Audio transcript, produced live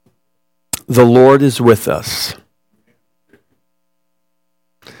the Lord is with us.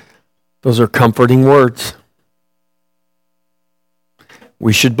 Those are comforting words.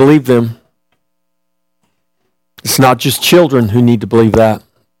 We should believe them. It's not just children who need to believe that.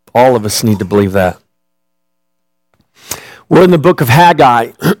 All of us need to believe that. We're in the book of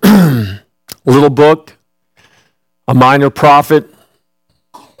Haggai, a little book, a minor prophet,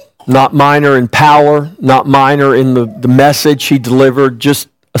 not minor in power, not minor in the message he delivered, just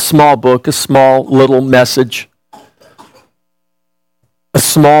a small book, a small little message, a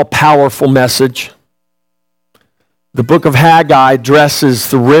small powerful message. The book of Haggai addresses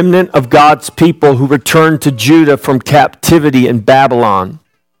the remnant of God's people who returned to Judah from captivity in Babylon.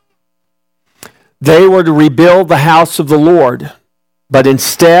 They were to rebuild the house of the Lord, but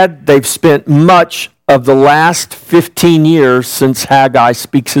instead they've spent much of the last 15 years since Haggai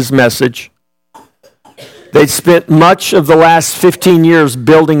speaks his message. They'd spent much of the last 15 years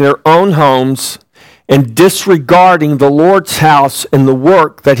building their own homes and disregarding the Lord's house and the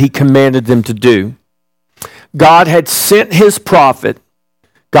work that he commanded them to do. God had sent his prophet.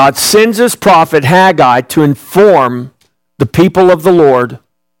 God sends his prophet Haggai to inform the people of the Lord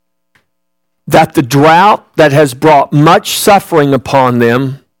that the drought that has brought much suffering upon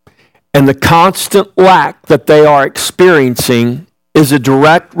them and the constant lack that they are experiencing is a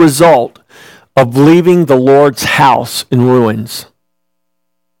direct result of leaving the Lord's house in ruins.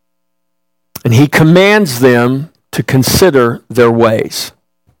 And he commands them to consider their ways.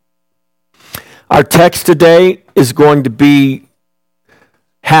 Our text today is going to be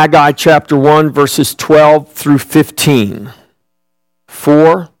Haggai chapter 1, verses 12 through 15.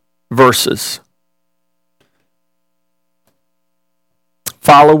 4 verses.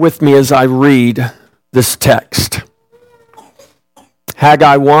 Follow with me as I read this text.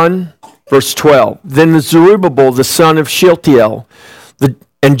 Haggai 1, verse 12. Then Zerubbabel, the son of Shealtiel,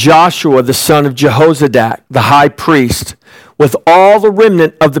 and Joshua, the son of Jehozadak, the high priest, with all the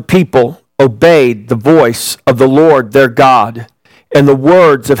remnant of the people, obeyed the voice of the Lord their God and the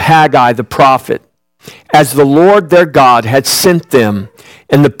words of Haggai the prophet, as the Lord their God had sent them,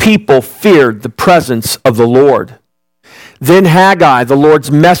 and the people feared the presence of the Lord. Then Haggai, the Lord's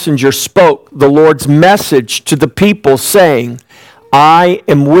messenger, spoke the Lord's message to the people, saying, I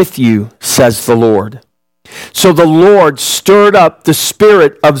am with you, says the Lord. So the Lord stirred up the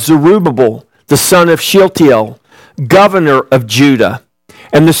spirit of Zerubbabel, the son of Shealtiel, governor of Judah,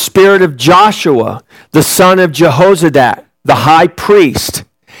 and the spirit of Joshua, the son of Jehozadak, the high priest,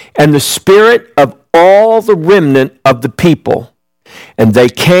 and the spirit of all the remnant of the people. And they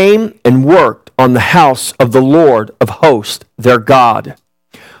came and worked on the house of the Lord of hosts, their God,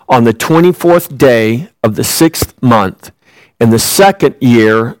 on the 24th day of the 6th month, in the 2nd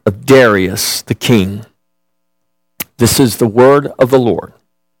year of Darius the king. This is the word of the Lord.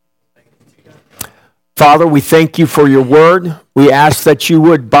 Father, we thank you for your word. We ask that you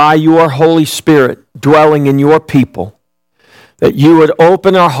would, by your Holy Spirit, dwelling in your people, that you would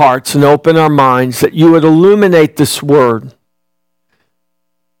open our hearts and open our minds, that you would illuminate this word.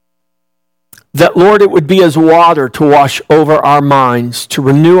 That, Lord, it would be as water to wash over our minds, to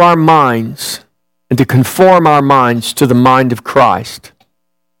renew our minds, and to conform our minds to the mind of Christ.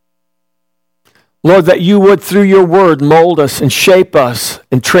 Lord, that you would, through your word, mold us and shape us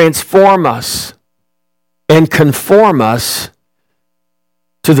and transform us and conform us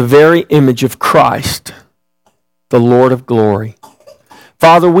to the very image of Christ, the Lord of glory.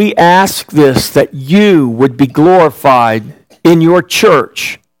 Father, we ask this, that you would be glorified in your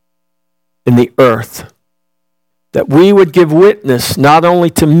church in the earth, that we would give witness not only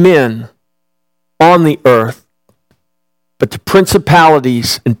to men on the earth, but to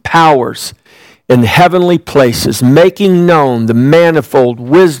principalities and powers in heavenly places, making known the manifold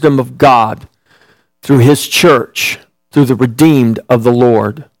wisdom of God through his church, through the redeemed of the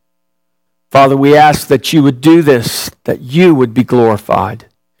Lord. Father, we ask that you would do this, that you would be glorified.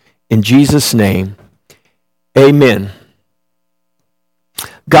 In Jesus' name, amen.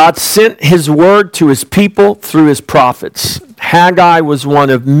 God sent his word to his people through his prophets. Haggai was one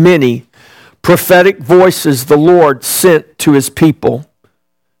of many prophetic voices the Lord sent to his people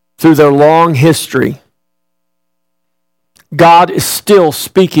through their long history. God is still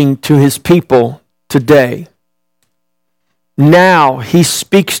speaking to his people today. Now he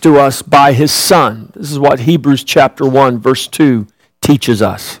speaks to us by his Son. This is what Hebrews chapter 1, verse 2 teaches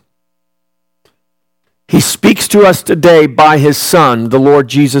us. He speaks to us today by his Son, the Lord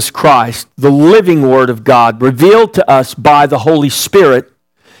Jesus Christ, the living Word of God, revealed to us by the Holy Spirit,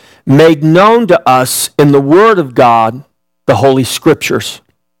 made known to us in the Word of God, the Holy Scriptures.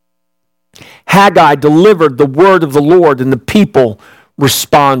 Haggai delivered the word of the Lord, and the people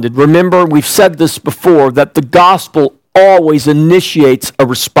responded. Remember, we've said this before, that the gospel always initiates a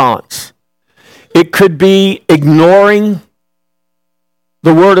response. It could be ignoring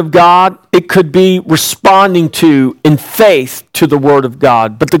the Word of God. It could be responding to, in faith, to the Word of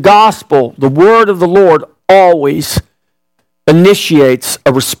God. But the gospel, the Word of the Lord, always initiates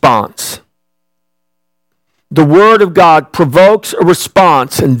a response. The Word of God provokes a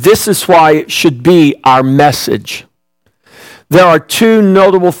response, and this is why it should be our message. There are two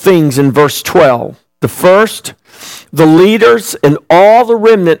notable things in verse 12. The first, the leaders and all the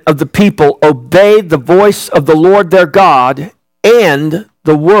remnant of the people obeyed the voice of the Lord their God and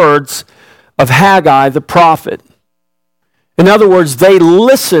the words of Haggai the prophet. In other words, they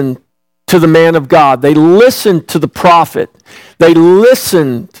listened to the man of God. They listened to the prophet. They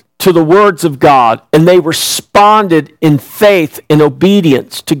listened to the words of God, and they responded in faith and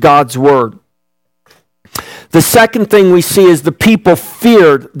obedience to God's word. The second thing we see is the people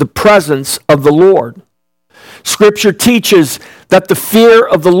feared the presence of the Lord. Scripture teaches that the fear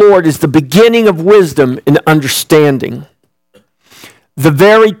of the Lord is the beginning of wisdom and understanding. The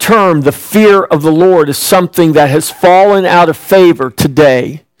very term, the fear of the Lord, is something that has fallen out of favor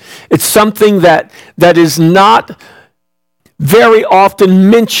today. It's something that is not very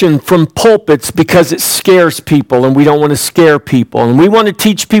often mentioned from pulpits because it scares people, and we don't want to scare people. And we want to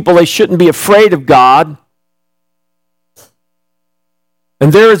teach people they shouldn't be afraid of God.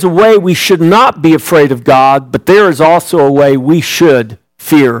 And there is a way we should not be afraid of God, but there is also a way we should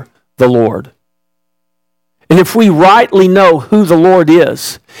fear the Lord. And if we rightly know who the Lord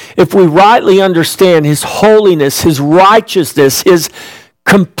is, if we rightly understand His holiness, His righteousness, His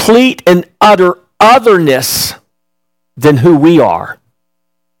complete and utter otherness than who we are,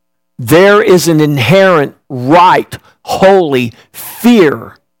 there is an inherent, right, holy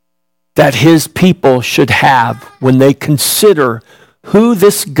fear that His people should have when they consider who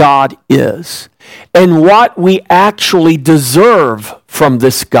this God is and what we actually deserve from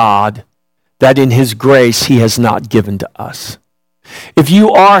this God that in His grace He has not given to us. If you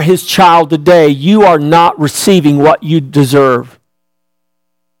are His child today, you are not receiving what you deserve.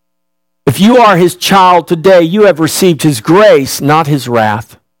 If you are His child today, you have received His grace, not His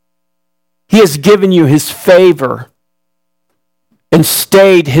wrath. He has given you His favor and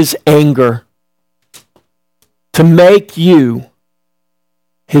stayed His anger to make you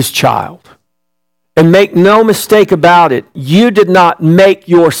His child. And make no mistake about it, you did not make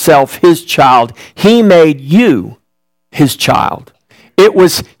yourself His child. He made you His child. It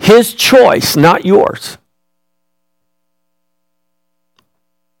was His choice, not yours.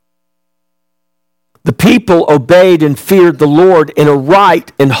 The people obeyed and feared the Lord in a right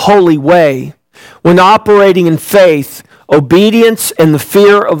and holy way. When operating in faith, obedience and the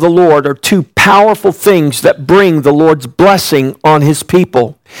fear of the Lord are two powerful things that bring the Lord's blessing on His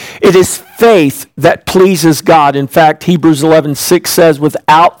people. It is faith that pleases God. In fact, Hebrews 11:6 says,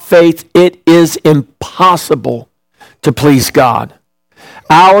 without faith it is impossible to please God.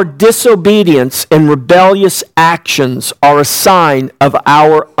 Our disobedience and rebellious actions are a sign of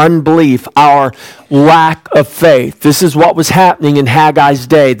our unbelief, our lack of faith. This is what was happening in Haggai's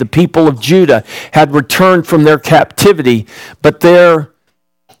day. The people of Judah had returned from their captivity, but their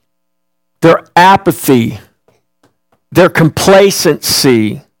apathy, their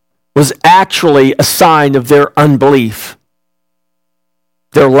complacency was actually a sign of their unbelief,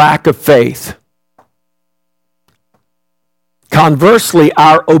 their lack of faith. Conversely,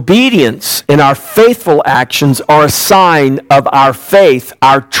 our obedience and our faithful actions are a sign of our faith,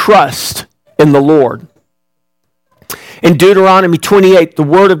 our trust in the Lord. In Deuteronomy 28, the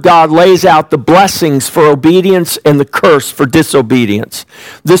Word of God lays out the blessings for obedience and the curse for disobedience.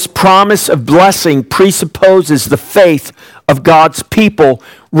 This promise of blessing presupposes the faith of God's people,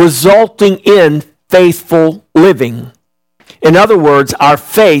 resulting in faithful living. In other words, our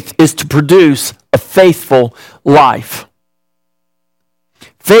faith is to produce a faithful life.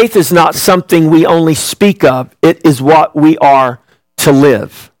 Faith is not something we only speak of. It is what we are to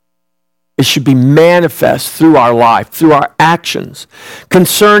live. It should be manifest through our life, through our actions.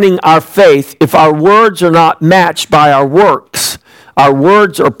 Concerning our faith, if our words are not matched by our works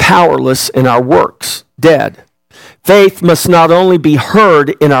are powerless and our works dead. Faith must not only be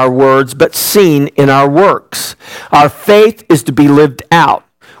heard in our words, but seen in our works. Our faith is to be lived out.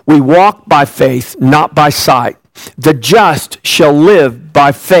 We walk by faith, not by sight. The just shall live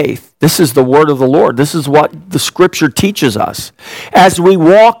by faith. This is the word of the Lord. This is what the Scripture teaches us. As we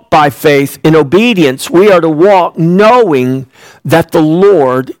walk by faith in obedience, we are to walk knowing that the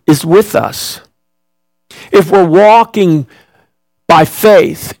Lord is with us. If we're walking by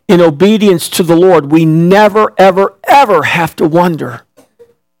faith in obedience to the Lord, we never, ever, ever have to wonder,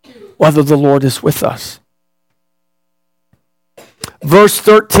 whether the Lord is with us. Verse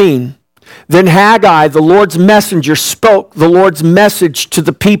 13, then Haggai, the Lord's messenger, spoke the Lord's message to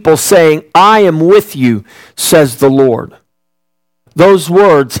the people, saying, I am with you, says the Lord. Those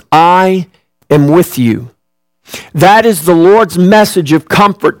words, I am with you. That is the Lord's message of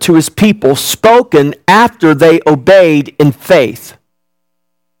comfort to his people, spoken after they obeyed in faith.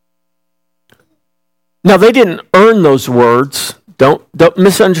 Now, they didn't earn those words. Don't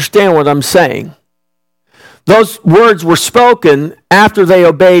misunderstand what I'm saying. Those words were spoken after they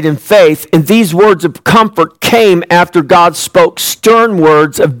obeyed in faith, and these words of comfort came after God spoke stern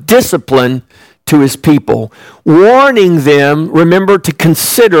words of discipline to his people, warning them, remember, to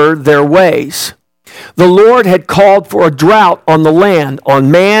consider their ways. The Lord had called for a drought on the land,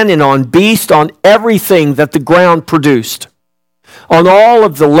 on man and on beast, on everything that the ground produced, on all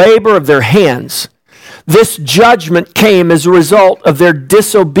of the labor of their hands. This judgment came as a result of their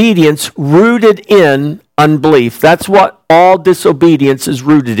disobedience rooted in unbelief. That's what all disobedience is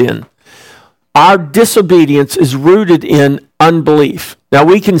rooted in. Our disobedience is rooted in unbelief. Now,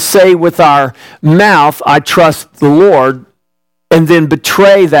 we can say with our mouth, I trust the Lord, and then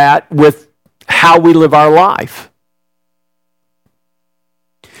betray that with how we live our life.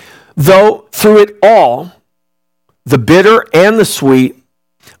 Though through it all, the bitter and the sweet,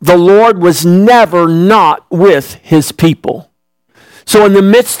 the Lord was never not with his people. So in the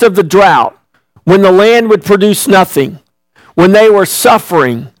midst of the drought, when the land would produce nothing, when they were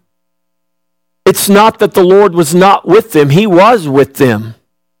suffering, it's not that the Lord was not with them. He was with them.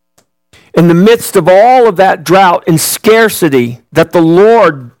 In the midst of all of that drought and scarcity that the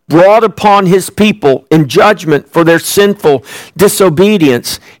Lord brought upon his people in judgment for their sinful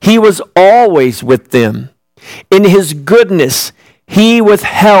disobedience, he was always with them. In his goodness, he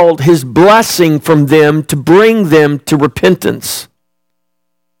withheld his blessing from them to bring them to repentance.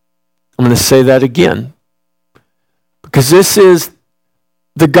 I'm going to say that again, because this is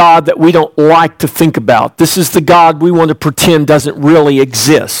the God that we don't like to think about. This is the God we want to pretend doesn't really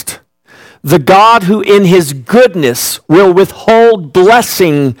exist. The God who in his goodness will withhold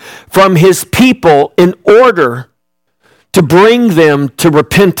blessing from his people in order to bring them to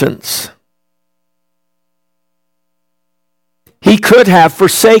repentance. He could have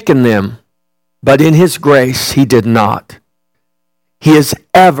forsaken them, but in his grace he did not. He is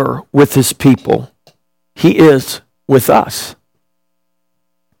ever with his people. He is with us.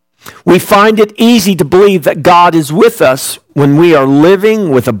 We find it easy to believe that God is with us when we are living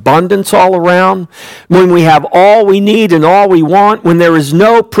with abundance all around, when we have all we need and all we want, when there is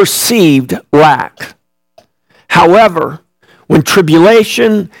no perceived lack. However, when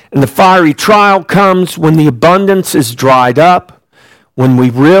tribulation and the fiery trial comes, when the abundance is dried up, when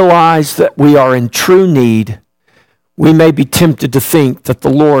we realize that we are in true need, we may be tempted to think that the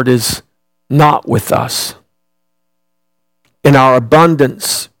Lord is not with us. In our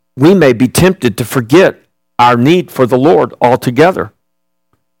abundance, we may be tempted to forget our need for the Lord altogether.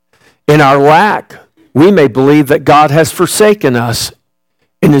 In our lack, we may believe that God has forsaken us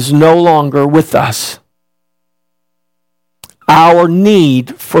and is no longer with us. Our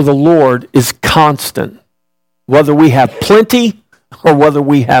need for the Lord is constant, whether we have plenty or whether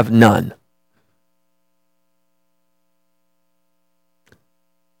we have none.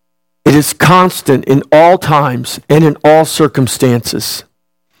 It is constant in all times and in all circumstances.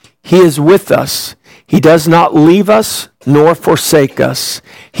 He is with us. He does not leave us nor forsake us.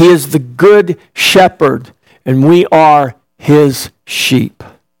 He is the good shepherd, and we are his sheep.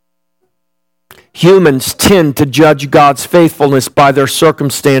 Humans tend to judge God's faithfulness by their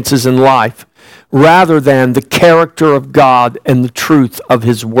circumstances in life, rather than the character of God and the truth of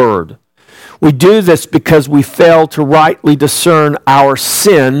his word. We do this because we fail to rightly discern our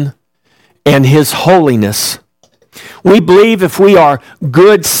sin and his holiness. We believe if we are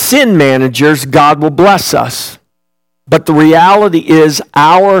good sin managers, God will bless us. But the reality is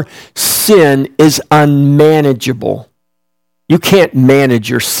our sin is unmanageable. You can't manage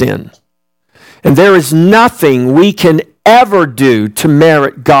your sin. And there is nothing we can ever do to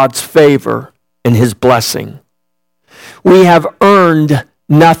merit God's favor and his blessing. We have earned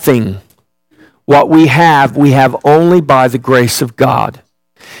nothing. What we have only by the grace of God.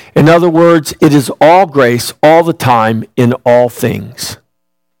 In other words, it is all grace all the time in all things.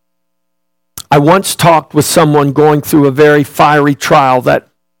 I once talked with someone going through a very fiery trial that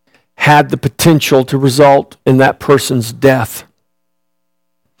had the potential to result in that person's death.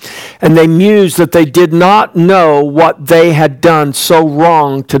 And they mused that they did not know what they had done so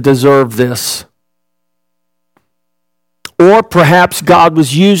wrong to deserve this. Or perhaps God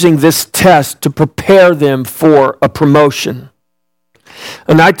was using this test to prepare them for a promotion.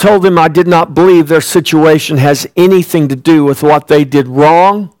 And I told them I did not believe their situation has anything to do with what they did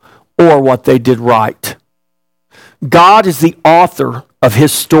wrong or what they did right. God is the author of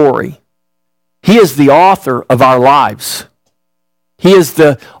his story. He is the author of our lives. He is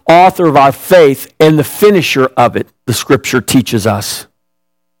the author of our faith and the finisher of it, the scripture teaches us.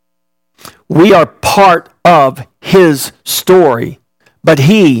 We are part of his story, but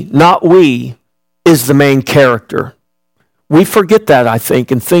he, not we, is the main character. We forget that, I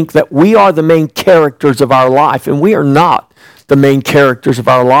think, and think that we are the main characters of our life, and we are not the main characters of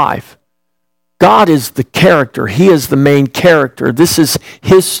our life. God is the character. He is the main character. This is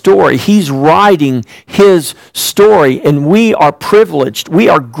his story. He's writing his story, and we are privileged. We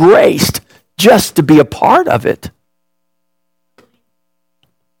are graced just to be a part of it.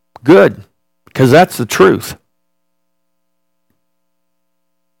 Good, because that's the truth.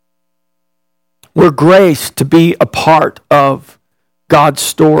 We're graced to be a part of God's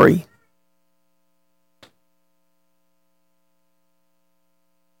story.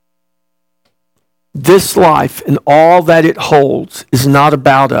 This life and all that it holds is not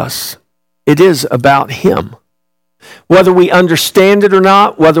about us. It is about him. Whether we understand it or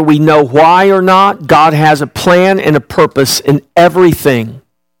not, whether we know why or not, God has a plan and a purpose in everything.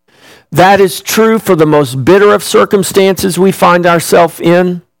 That is true for the most bitter of circumstances we find ourselves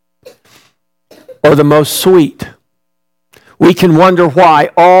in, or the most sweet. We can wonder why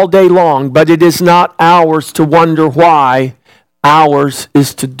all day long, but it is not ours to wonder why. Ours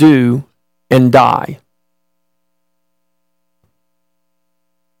is to do and die.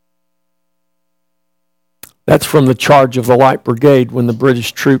 That's from the charge of the Light Brigade when the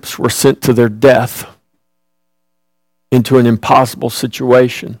British troops were sent to their death into an impossible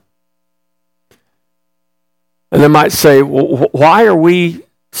situation. And they might say, well, why are we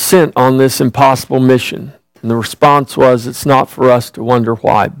sent on this impossible mission? And the response was, it's not for us to wonder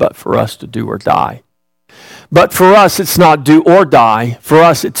why, but for us to do or die. But for us, it's not do or die. For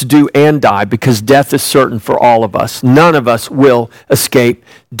us, it's do and die, because death is certain for all of us. None of us will escape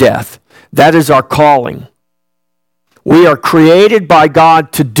death. That is our calling. We are created by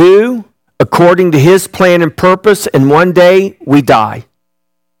God to do according to his plan and purpose, and one day we die.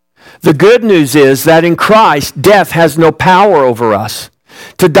 The good news is that in Christ, death has no power over us.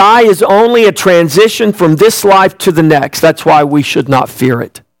 To die is only a transition from this life to the next. That's why we should not fear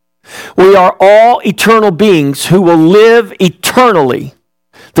it. We are all eternal beings who will live eternally.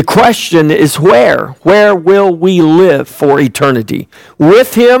 The question is where? Where will we live for eternity?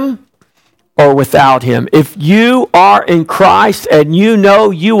 With him or without him? If you are in Christ and you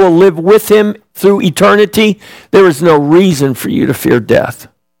know you will live with him through eternity, there is no reason for you to fear death.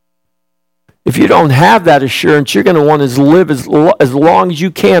 If you don't have that assurance, you're going to want to live as long as you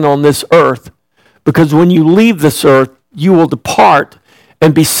can on this earth, because when you leave this earth, you will depart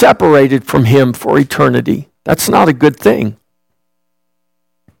and be separated from him for eternity. That's not a good thing.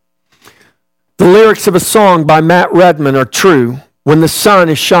 The lyrics of a song by Matt Redman are true. When the sun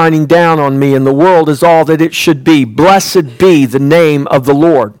is shining down on me and the world is all that it should be, blessed be the name of the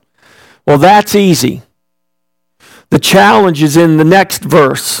Lord. Well, that's easy. The challenge is in the next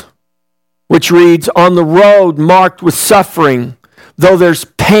verse, which reads, on the road marked with suffering, though there's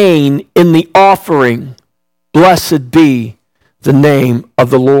pain in the offering, blessed be the name of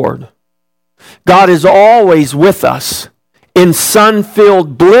the Lord. God is always with us in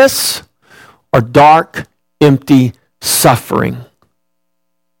sun-filled bliss or dark, empty suffering.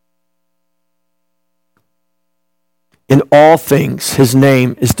 In all things, his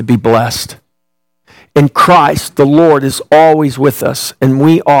name is to be blessed. In Christ, the Lord is always with us, and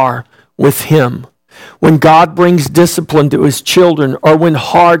we are with him. When God brings discipline to his children, or when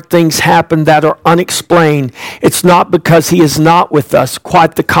hard things happen that are unexplained, it's not because he is not with us.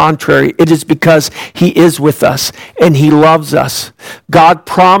 Quite the contrary. It is because he is with us and he loves us. God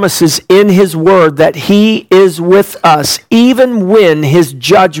promises in his word that he is with us even when his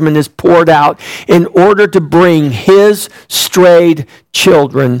judgment is poured out in order to bring his strayed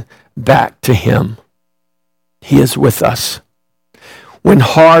children back to him. He is with us. When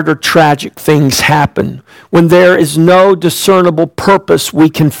hard or tragic things happen, when there is no discernible purpose we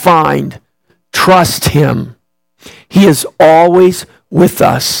can find, trust him. He is always with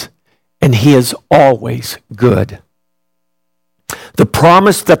us, and he is always good. The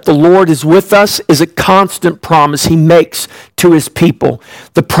promise that the Lord is with us is a constant promise he makes to his people.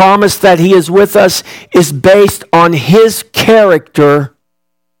 The promise that he is with us is based on his character,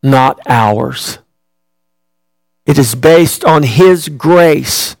 not ours. It is based on his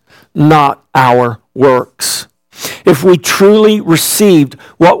grace, not our works. If we truly received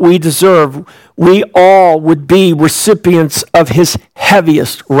what we deserve, we all would be recipients of his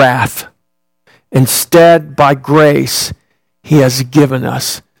heaviest wrath. Instead, by grace, he has given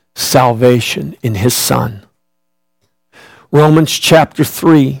us salvation in his Son. Romans chapter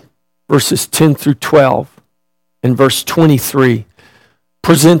 3, verses 10 through 12, and verse 23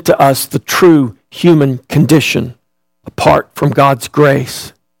 present to us the true human condition apart from God's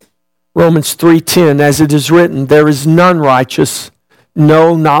grace. Romans 3:10, as it is written, there is none righteous,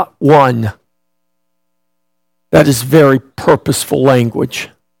 no, not one. That is very purposeful language.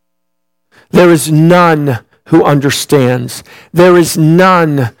 There is none who understands. There is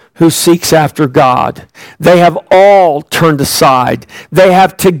none who seeks after God. They have all turned aside. They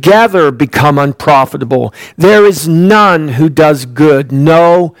have together become unprofitable. There is none who does good.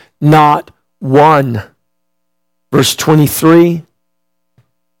 No, not one. Verse 23,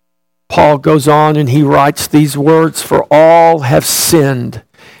 Paul goes on and he writes these words, for all have sinned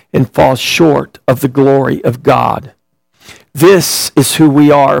and fall short of the glory of God. This is who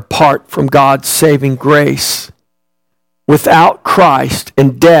we are apart from God's saving grace. Without Christ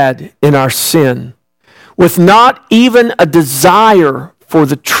and dead in our sin, with not even a desire for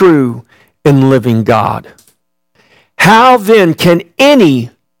the true and living God. How then can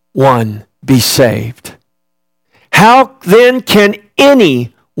anyone be saved? How then can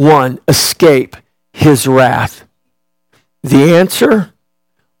anyone escape his wrath? The answer,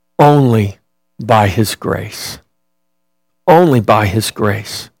 only by his grace. Only by his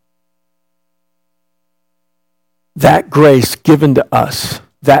grace. That grace given to us,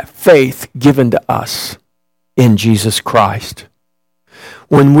 that faith given to us in Jesus Christ.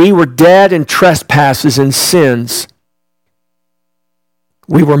 When we were dead in trespasses and sins,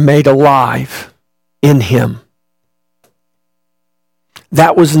 we were made alive in him.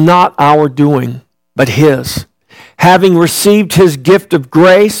 That was not our doing, but his. Having received his gift of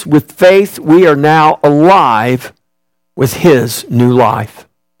grace with faith, we are now alive with his new life.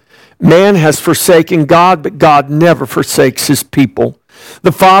 Man has forsaken God, but God never forsakes his people.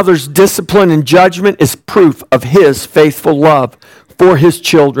 The Father's discipline and judgment is proof of his faithful love for his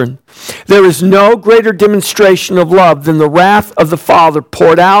children. There is no greater demonstration of love than the wrath of the Father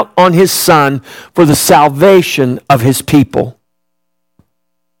poured out on his Son for the salvation of his people.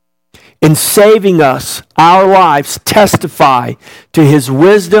 In saving us, our lives testify to his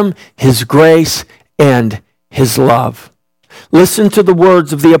wisdom, his grace, and his love. Listen to the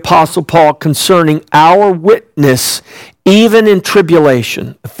words of the Apostle Paul concerning our witness even in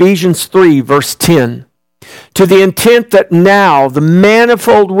tribulation. Ephesians 3, verse 10. To the intent that now the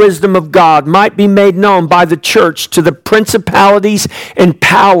manifold wisdom of God might be made known by the church to the principalities and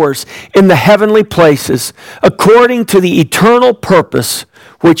powers in the heavenly places, according to the eternal purpose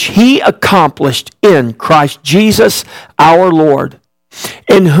which he accomplished in Christ Jesus our Lord,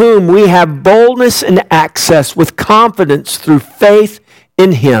 in whom we have boldness and access with confidence through faith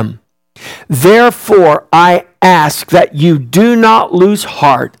in him. Therefore, I ask that you do not lose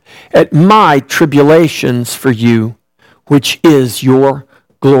heart at my tribulations for you, which is your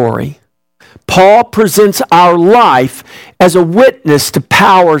glory. Paul presents our life as a witness to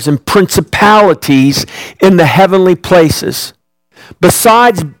powers and principalities in the heavenly places.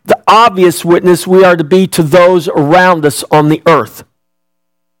 Besides the obvious witness we are to be to those around us on the earth,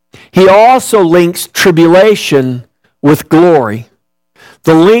 he also links tribulation with glory.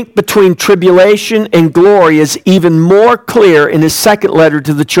 The link between tribulation and glory is even more clear in his second letter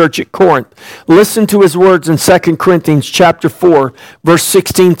to the church at Corinth. Listen to his words in 2 Corinthians chapter 4, verse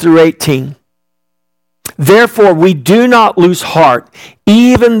 16 through 18. Therefore, we do not lose heart,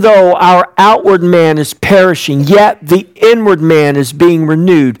 even though our outward man is perishing, yet the inward man is being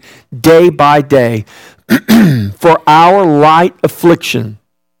renewed day by day. For our light affliction,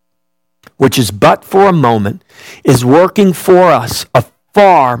 which is but for a moment, is working for us a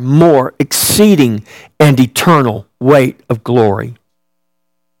far more exceeding and eternal weight of glory.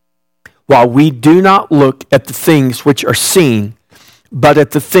 While we do not look at the things which are seen, but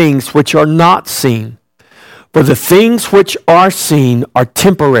at the things which are not seen. For the things which are seen are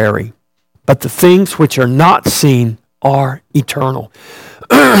temporary, but the things which are not seen are eternal.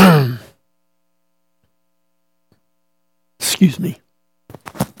 Excuse me.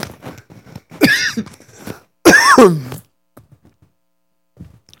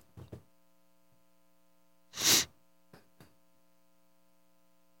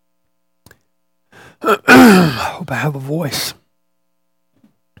 I hope I have a voice.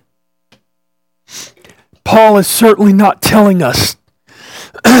 Paul is certainly not telling us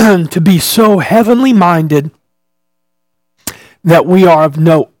to be so heavenly minded that we are of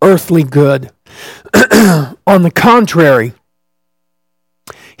no earthly good. On the contrary,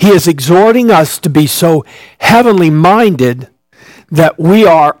 he is exhorting us to be so heavenly minded that we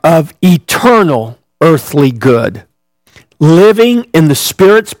are of eternal earthly good, living in the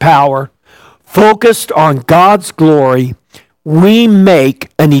Spirit's power, focused on God's glory. We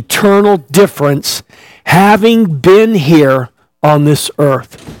make an eternal difference having been here on this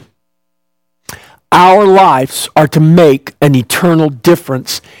earth. Our lives are to make an eternal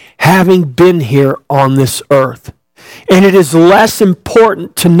difference having been here on this earth. And it is less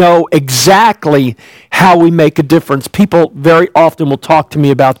important to know exactly how we make a difference. People very often will talk to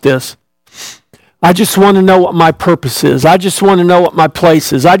me about this. I just want to know what my purpose is. I just want to know what my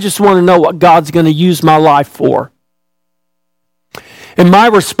place is. I just want to know what God's going to use my life for. And my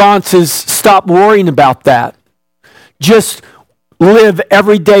response is, stop worrying about that. Just live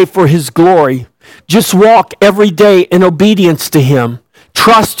every day for His glory. Just walk every day in obedience to Him.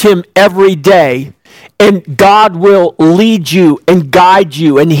 Trust Him every day. And God will lead you and guide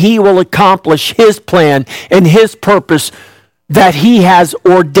you, and He will accomplish His plan and His purpose that He has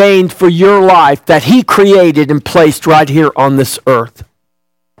ordained for your life, that He created and placed right here on this earth.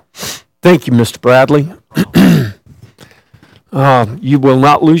 Thank you, Mr. Bradley. You will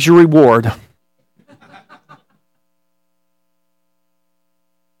not lose your reward.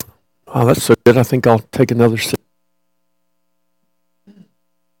 Oh, that's so good. I think I'll take another sip.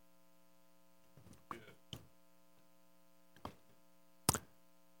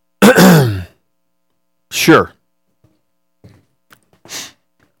 Sure.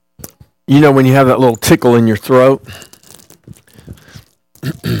 You know when you have that little tickle in your throat?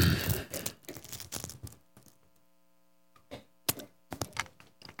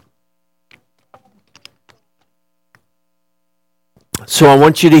 So I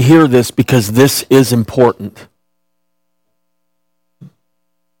want you to hear this because this is important.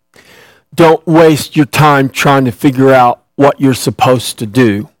 Don't waste your time trying to figure out what you're supposed to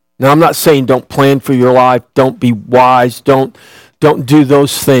do. Now, I'm not saying don't plan for your life, don't be wise, don't do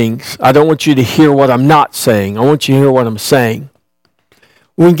those things. I don't want you to hear what I'm not saying. I want you to hear what I'm saying.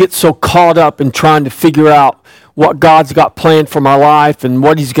 We can get so caught up in trying to figure out what God's got planned for my life and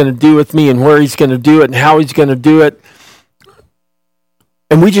what He's going to do with me and where He's going to do it and how He's going to do it.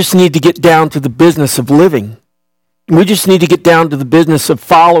 And we just need to get down to the business of living. We just need to get down to the business of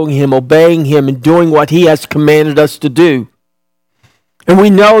following Him, obeying Him, and doing what He has commanded us to do. And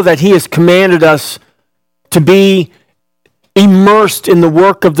we know that He has commanded us to be immersed in the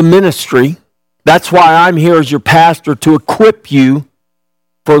work of the ministry. That's why I'm here as your pastor, to equip you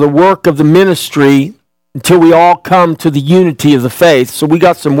for the work of the ministry until we all come to the unity of the faith. So we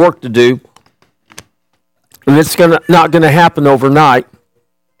got some work to do. And it's not going to happen overnight.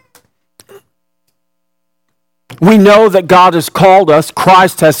 We know that God has called us,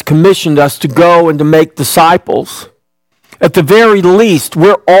 Christ has commissioned us to go and to make disciples. At the very least,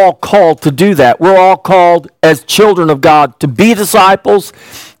 we're all called to do that. We're all called as children of God to be disciples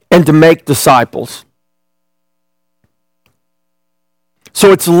and to make disciples.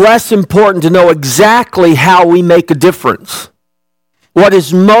 So it's less important to know exactly how we make a difference. What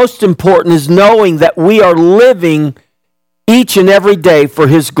is most important is knowing that we are living each and every day for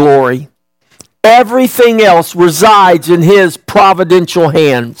His glory. Everything else resides in His providential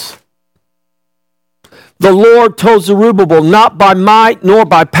hands. The Lord told Zerubbabel, not by might nor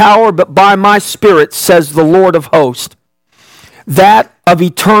by power, but by my Spirit, says the Lord of hosts. That of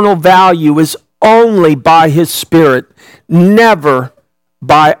eternal value is only by His Spirit, never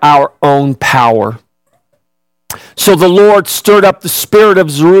by our own power. So the Lord stirred up the spirit of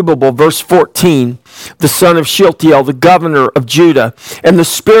Zerubbabel, verse 14, the son of Shealtiel, the governor of Judah, and the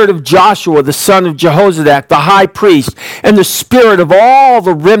spirit of Joshua, the son of Jehozadak, the high priest, and the spirit of all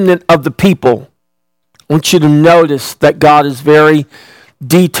the remnant of the people. I want you to notice that God is very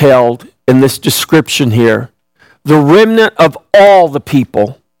detailed in this description here. The remnant of all the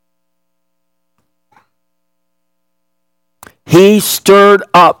people. He stirred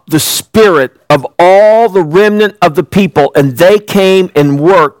up the spirit of all the remnant of the people, and they came and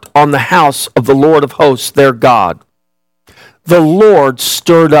worked on the house of the Lord of hosts, their God. The Lord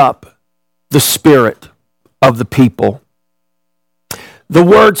stirred up the spirit of the people. The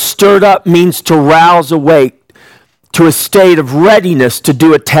word stirred up means to rouse awake to a state of readiness to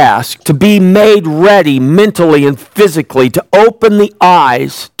do a task, to be made ready mentally and physically, to open the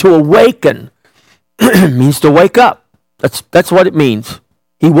eyes, to awaken. It means to wake up. That's what it means.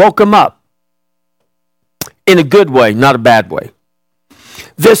 He woke him up in a good way, not a bad way.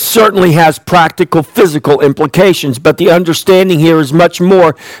 This certainly has practical physical implications, but the understanding here is much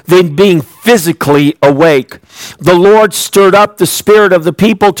more than being physically awake. The Lord stirred up the spirit of the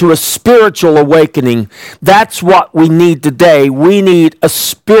people to a spiritual awakening. That's what we need today. We need a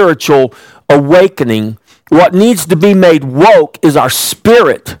spiritual awakening. What needs to be made woke is our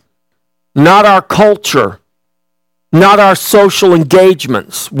spirit, not our culture, not our social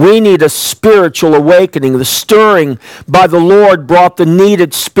engagements. We need a spiritual awakening. The stirring by the Lord brought the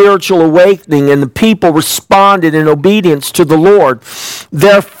needed spiritual awakening, and the people responded in obedience to the Lord.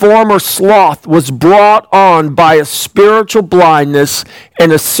 Their former sloth was brought on by a spiritual blindness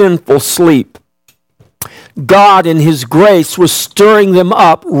and a sinful sleep. God, in His grace, was stirring them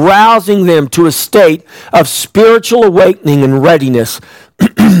up, rousing them to a state of spiritual awakening and readiness.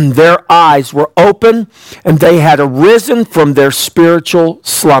 Their eyes were open, and they had arisen from their spiritual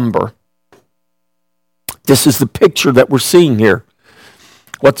slumber. This is the picture that we're seeing here.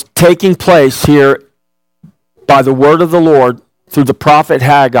 What's taking place here by the word of the Lord through the prophet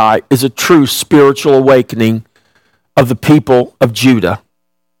Haggai is a true spiritual awakening of the people of Judah.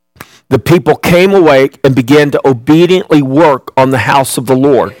 The people came awake and began to obediently work on the house of the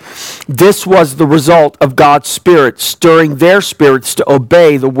Lord. This was the result of God's Spirit stirring their spirits to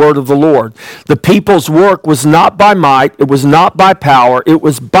obey the word of the Lord. The people's work was not by might, it was not by power, it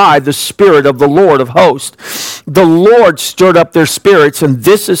was by the Spirit of the Lord of hosts. The Lord stirred up their spirits, and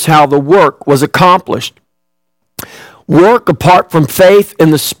this is how the work was accomplished. Work apart from faith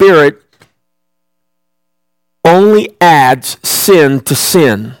in the Spirit only adds sin to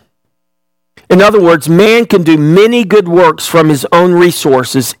sin. In other words, man can do many good works from his own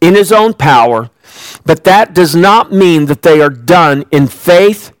resources, in his own power, but that does not mean that they are done in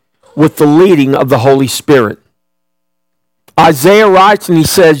faith with the leading of the Holy Spirit. Isaiah writes and he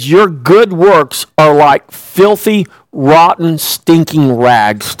says, "Your good works are like filthy, rotten, stinking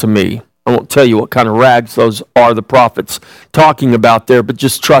rags to me." I won't tell you what kind of rags those are the prophet's talking about there, but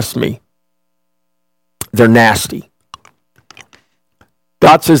just trust me. They're nasty.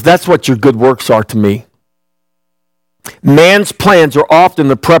 God says, that's what your good works are to me. Man's plans are often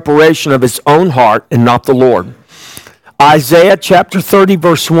the preparation of his own heart and not the Lord. Isaiah chapter 30,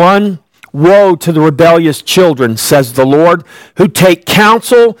 verse 1, "Woe to the rebellious children, says the Lord, who take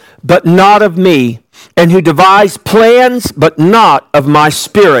counsel, but not of me, and who devise plans, but not of my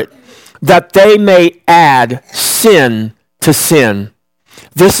spirit, that they may add sin to sin."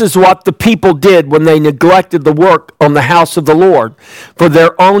 This is what the people did when they neglected the work on the house of the Lord for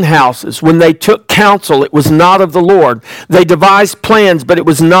their own houses. When they took counsel, it was not of the Lord. They devised plans, but it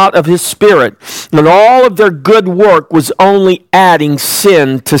was not of His Spirit. And all of their good work was only adding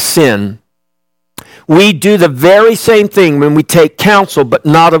sin to sin. We do the very same thing when we take counsel, but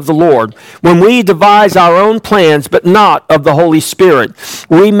not of the Lord. When we devise our own plans, but not of the Holy Spirit.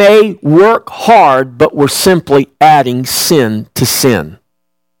 We may work hard, but we're simply adding sin to sin.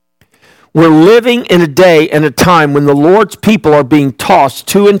 We're living in a day and a time when the Lord's people are being tossed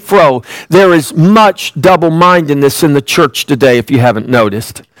to and fro. There is much double-mindedness in the church today, if you haven't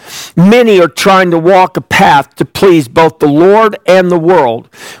noticed. Many are trying to walk a path to please both the Lord and the world.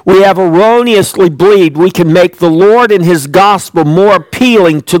 We have erroneously believed we can make the Lord and His gospel more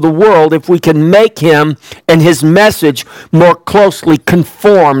appealing to the world if we can make Him and His message more closely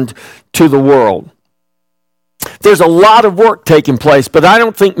conformed to the world. There's a lot of work taking place, but I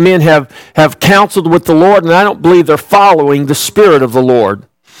don't think men have counseled with the Lord, and I don't believe they're following the Spirit of the Lord.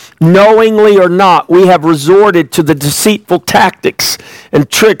 Knowingly or not, we have resorted to the deceitful tactics and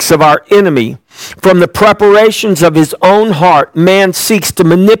tricks of our enemy. From the preparations of his own heart, man seeks to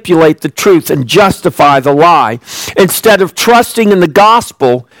manipulate the truth and justify the lie. Instead of trusting in the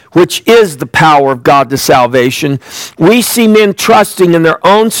gospel, which is the power of God to salvation, we see men trusting in their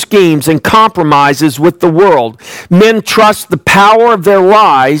own schemes and compromises with the world. Men trust the power of their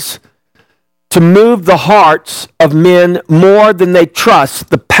lies to move the hearts of men more than they trust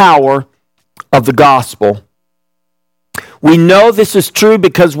the power of the gospel. We know this is true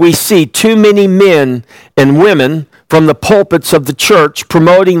because we see too many men and women from the pulpits of the church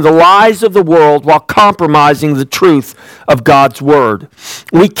promoting the lies of the world while compromising the truth of God's word.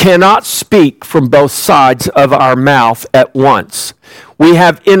 We cannot speak from both sides of our mouth at once. We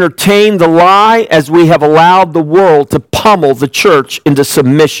have entertained the lie as we have allowed the world to pummel the church into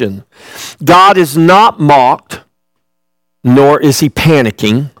submission. God is not mocked, nor is He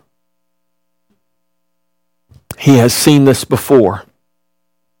panicking. He has seen this before.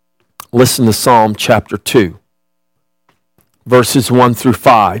 Listen to Psalm chapter 2, verses 1 through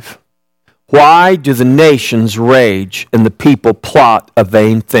 5. Why do the nations rage and the people plot a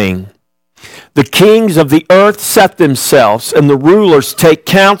vain thing? The kings of the earth set themselves, and the rulers take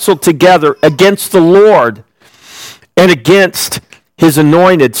counsel together against the Lord and against his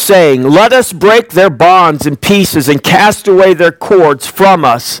anointed, saying, let us break their bonds in pieces and cast away their cords from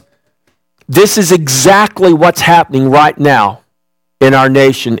us. This is exactly what's happening right now in our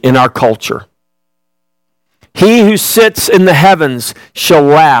nation, in our culture. He who sits in the heavens shall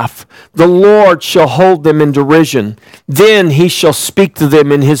laugh. The Lord shall hold them in derision. Then he shall speak to them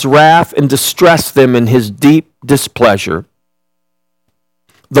in his wrath and distress them in his deep displeasure.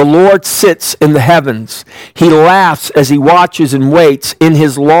 The Lord sits in the heavens. He laughs as he watches and waits in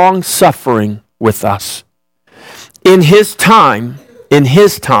his long suffering with us. In his time,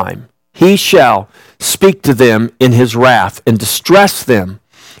 he shall speak to them in his wrath and distress them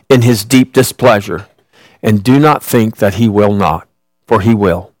in his deep displeasure. And do not think that he will not, for he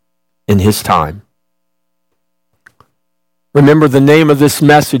will in his time. Remember, the name of this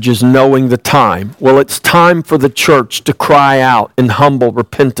message is Knowing the Time. Well, it's time for the church to cry out in humble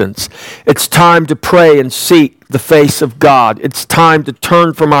repentance. It's time to pray and seek the face of God. It's time to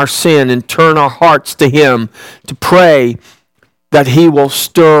turn from our sin and turn our hearts to him, to pray that he will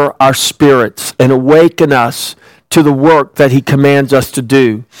stir our spirits and awaken us to the work that he commands us to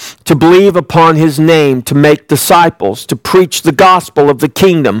do, to believe upon his name, to make disciples, to preach the gospel of the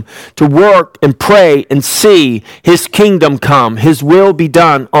kingdom, to work and pray and see his kingdom come, his will be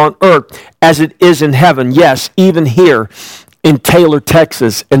done on earth as it is in heaven. Yes, even here in Taylor,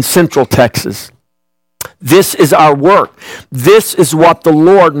 Texas and Central Texas. This is our work. This is what the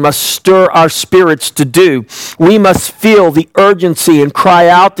Lord must stir our spirits to do. We must feel the urgency and cry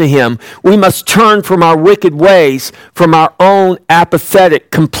out to him. We must turn from our wicked ways, from our own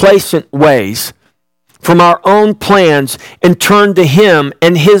apathetic, complacent ways, from our own plans, and turn to him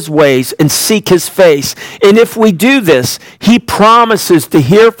and his ways and seek his face. And if we do this, he promises to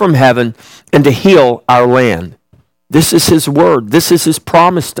hear from heaven and to heal our land. This is his word. This is his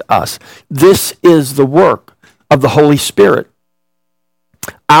promise to us. This is the work of the Holy Spirit.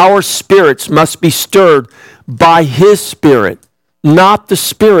 Our spirits must be stirred by his Spirit, not the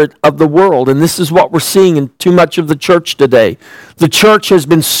spirit of the world. And this is what we're seeing in too much of the church today. The church has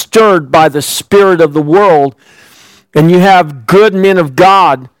been stirred by the spirit of the world, and you have good men of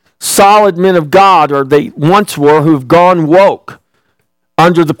God, solid men of God, or they once were, who've gone woke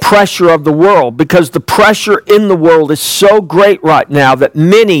under the pressure of the world, because the pressure in the world is so great right now that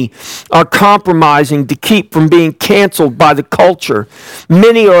many are compromising to keep from being canceled by the culture.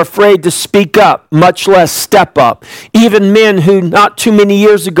 Many are afraid to speak up, much less step up. Even men who not too many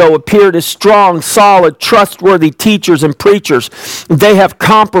years ago appeared as strong, solid, trustworthy teachers and preachers, they have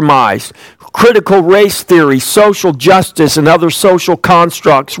compromised. Critical race theory, social justice, and other social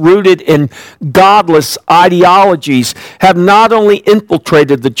constructs rooted in godless ideologies have not only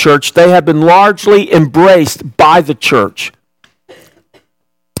infiltrated the church, they have been largely embraced by the church.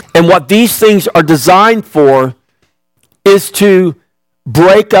 And what these things are designed for is to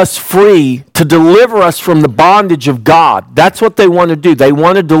break us free, to deliver us from the bondage of God. That's what they want to do. They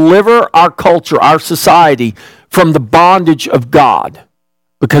want to deliver our culture, our society, from the bondage of God,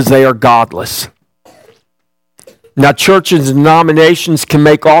 because they are godless. Now, churches and denominations can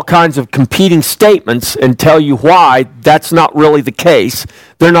make all kinds of competing statements and tell you why that's not really the case.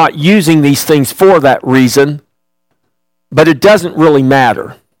 They're not using these things for that reason, but it doesn't really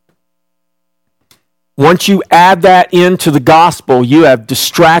matter. Once you add that into the gospel, you have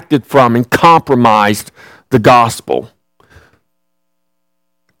distracted from and compromised the gospel.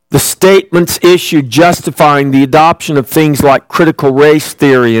 The statements issued justifying the adoption of things like critical race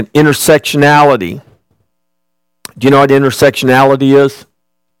theory and intersectionality. Do you know what intersectionality is?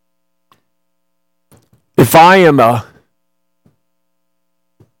 If I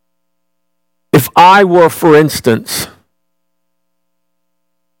were, for instance,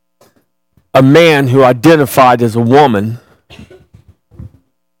 a man who identified as a woman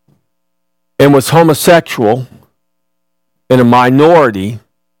and was homosexual and a minority,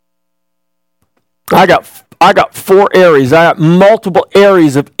 I got four areas. I got multiple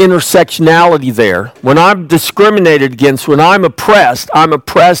areas of intersectionality there. When I'm discriminated against, when I'm oppressed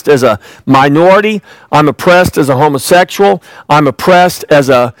as a minority, I'm oppressed as a homosexual, I'm oppressed as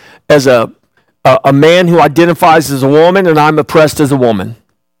a man who identifies as a woman, and I'm oppressed as a woman.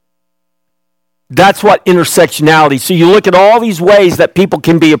 That's what intersectionality. So you look at all these ways that people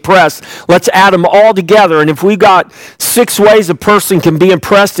can be oppressed. Let's add them all together. And if we got 6 ways a person can be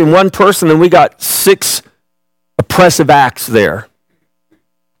oppressed in one person, then we got 6 oppressive acts there.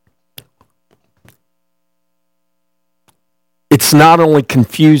 It's not only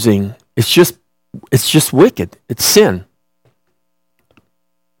confusing, it's just wicked. It's sin.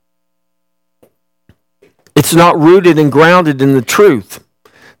 It's not rooted and grounded in the truth.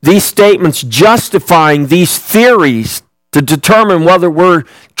 These statements justifying these theories to determine whether we're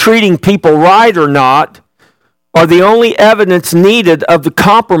treating people right or not are the only evidence needed of the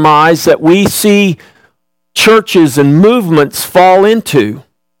compromise that we see churches and movements fall into.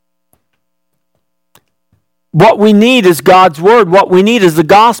 What we need is God's word. What we need is the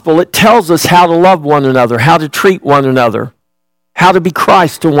gospel. It tells us how to love one another, how to treat one another, how to be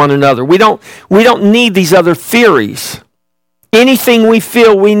Christ to one another. We don't need these other theories. Anything we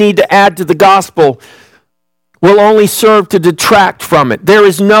feel we need to add to the gospel will only serve to detract from it. There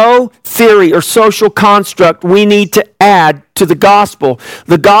is no theory or social construct we need to add to the gospel.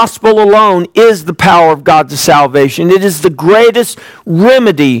 The gospel alone is the power of God to salvation. It is the greatest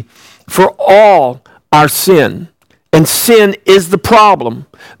remedy for all our sin. And sin is the problem.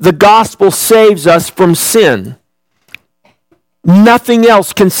 The gospel saves us from sin. Nothing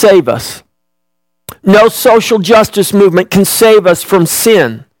else can save us. No social justice movement can save us from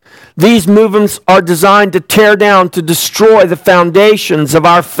sin. These movements are designed to tear down, to destroy the foundations of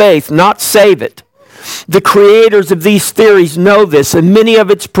our faith, not save it. The creators of these theories know this, and many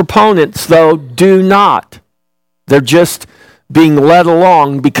of its proponents, though, do not. They're just being led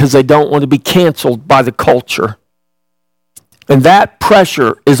along because they don't want to be canceled by the culture. And that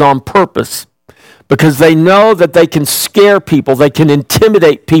pressure is on purpose because they know that they can scare people, they can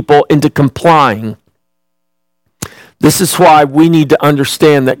intimidate people into complying. This is why we need to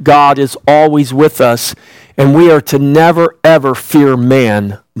understand that God is always with us, and we are to never, ever fear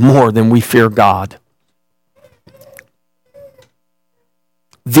man more than we fear God.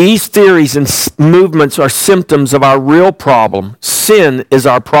 These theories and movements are symptoms of our real problem. Sin is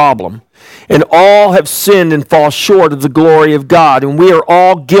our problem. And all have sinned and fall short of the glory of God. And we are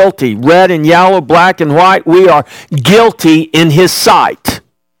all guilty. Red and yellow, black and white, we are guilty in His sight.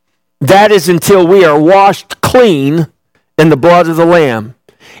 That is until we are washed clean in the blood of the Lamb.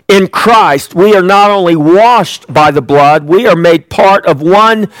 In Christ, we are not only washed by the blood, we are made part of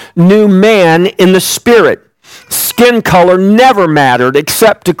one new man in the Spirit. Skin color never mattered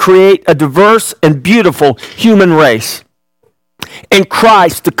except to create a diverse and beautiful human race. In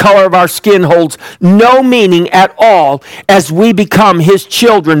Christ, the color of our skin holds no meaning at all as we become His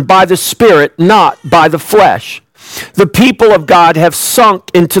children by the Spirit, not by the flesh. The people of God have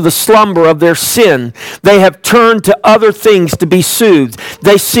sunk into the slumber of their sin. They have turned to other things to be soothed.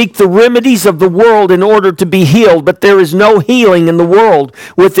 They seek the remedies of the world in order to be healed, but there is no healing in the world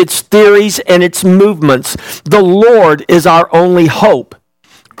with its theories and its movements. The Lord is our only hope.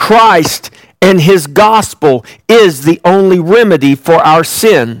 Christ and His gospel is the only remedy for our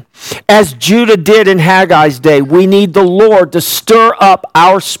sin. As Judah did in Haggai's day, we need the Lord to stir up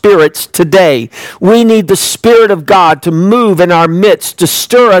our spirits today. We need the Spirit of God to move in our midst, to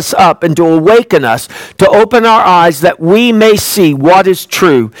stir us up and to awaken us, to open our eyes that we may see what is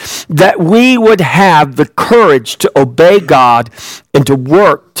true, that we would have the courage to obey God and to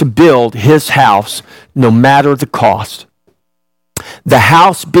work to build His house, no matter the cost. The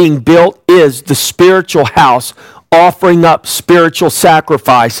house being built is the spiritual house, offering up spiritual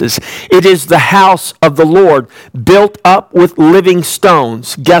sacrifices. It is the house of the Lord, built up with living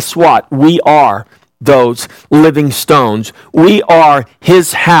stones. Guess what? We are those living stones. We are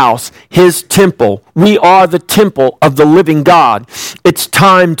His house, His temple. We are the temple of the living God. It's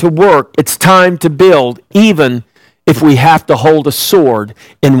time to work. It's time to build, even if we have to hold a sword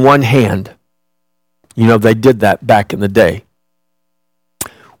in one hand. You know, they did that back in the day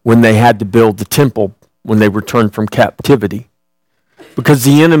when they had to build the temple when they returned from captivity, because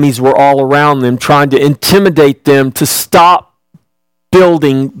the enemies were all around them trying to intimidate them to stop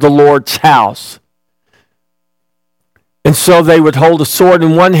building the Lord's house. And so they would hold a sword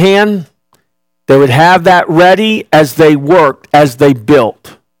in one hand. They would have that ready as they worked, as they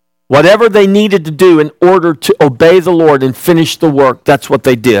built. Whatever they needed to do in order to obey the Lord and finish the work, that's what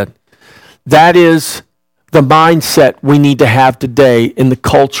they did. That is the mindset we need to have today in the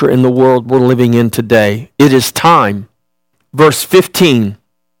culture, in the world we're living in today. It is time. Verse 15.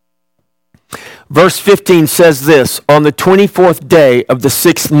 Verse 15 says this: on the 24th day of the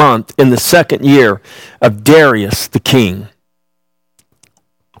 6th month in the 2nd year of Darius the king.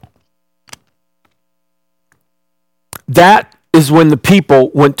 That is when the people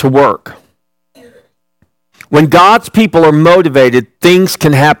went to work. When God's people are motivated, things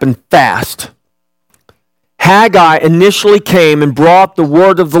can happen fast. Haggai initially came and brought the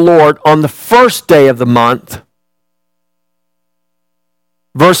word of the Lord on the 1st day of the month.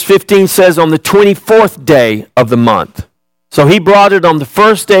 Verse 15 says on the 24th day of the month. So he brought it on the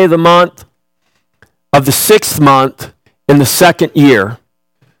 1st day of the month of the 6th month in the 2nd year.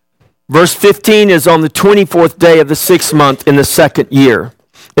 Verse 15 is on the 24th day of the 6th month in the 2nd year.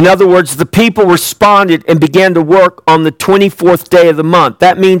 In other words, the people responded and began to work on the 24th day of the month.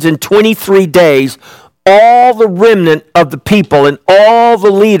 That means in 23 days, all the remnant of the people and all the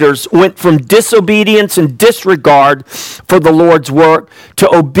leaders went from disobedience and disregard for the Lord's work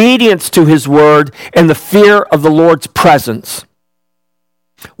to obedience to his word and the fear of the Lord's presence.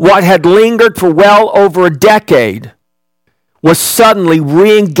 What had lingered for well over a decade was suddenly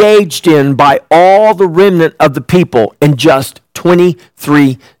re-engaged in by all the remnant of the people in just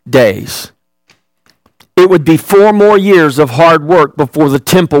 23 days. It would be 4 more years of hard work before the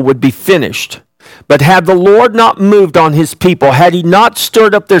temple would be finished. But had the Lord not moved on his people, had he not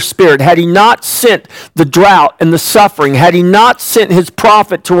stirred up their spirit, had he not sent the drought and the suffering, had he not sent his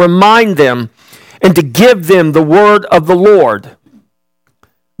prophet to remind them and to give them the word of the Lord,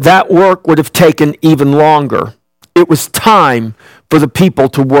 that work would have taken even longer. It was time for the people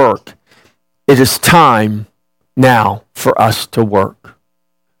to work. It is time now for us to work.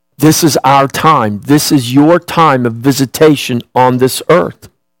 This is our time. This is your time of visitation on this earth.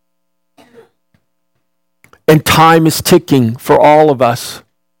 And time is ticking for all of us.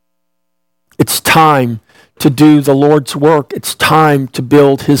 It's time to do the Lord's work. It's time to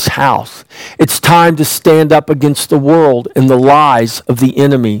build his house. It's time to stand up against the world and the lies of the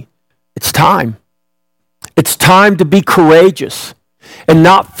enemy. It's time. It's time to be courageous and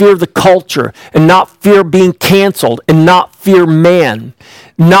not fear the culture and not fear being canceled and not fear man,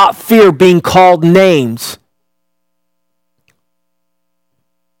 not fear being called names.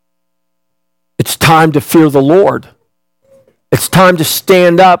 It's time to fear the Lord. It's time to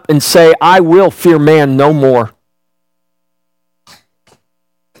stand up and say, I will fear man no more.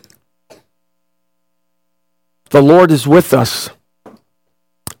 The Lord is with us.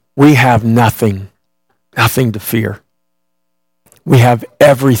 We have nothing to fear. We have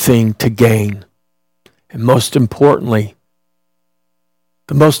everything to gain. And most importantly,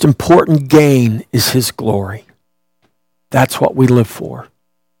 the most important gain is his glory. That's what we live for.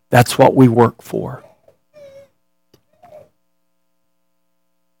 That's what we work for.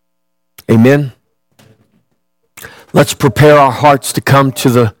 Amen. Let's prepare our hearts to come to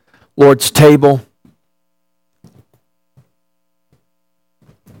the Lord's table.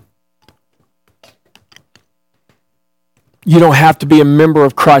 You don't have to be a member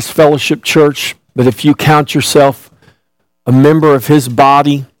of Christ Fellowship Church, but if you count yourself a member of his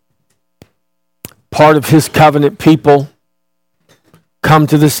body, part of his covenant people, come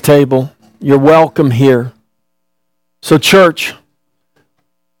to this table. You're welcome here. So church,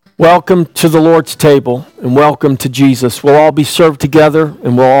 welcome to the Lord's table and welcome to Jesus. We'll all be served together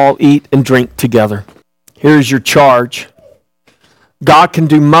and we'll all eat and drink together. Here's your charge. God can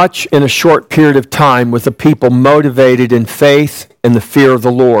do much in a short period of time with a people motivated in faith and the fear of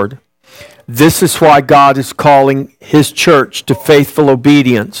the Lord. This is why God is calling his church to faithful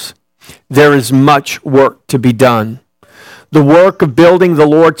obedience. There is much work to be done. The work of building the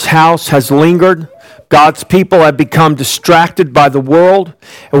Lord's house has lingered. God's people have become distracted by the world,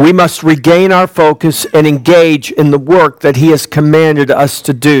 and we must regain our focus and engage in the work that he has commanded us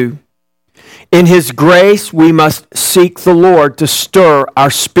to do. In his grace, we must seek the Lord to stir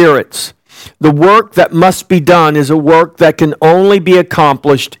our spirits. The work that must be done is a work that can only be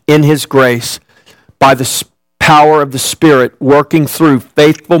accomplished in his grace by the power of the Spirit working through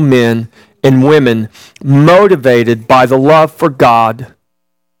faithful men and women motivated by the love for God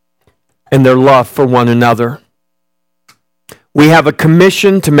and their love for one another. We have a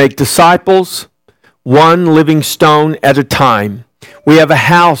commission to make disciples, one living stone at a time. We have a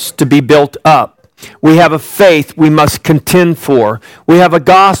house to be built up. We have a faith we must contend for. We have a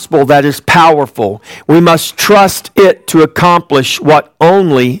gospel that is powerful. We must trust it to accomplish what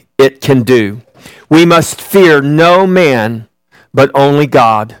only it can do. We must fear no man, but only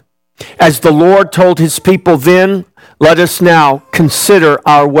God. As the Lord told his people then, let us now consider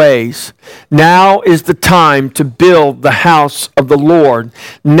our ways. Now is the time to build the house of the Lord.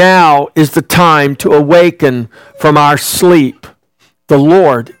 Now is the time to awaken from our sleep. The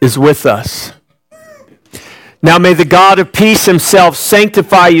Lord is with us. Now may the God of peace himself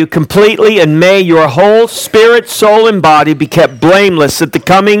sanctify you completely, and may your whole spirit, soul, and body be kept blameless at the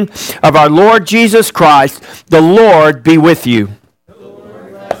coming of our Lord Jesus Christ. The Lord be with you.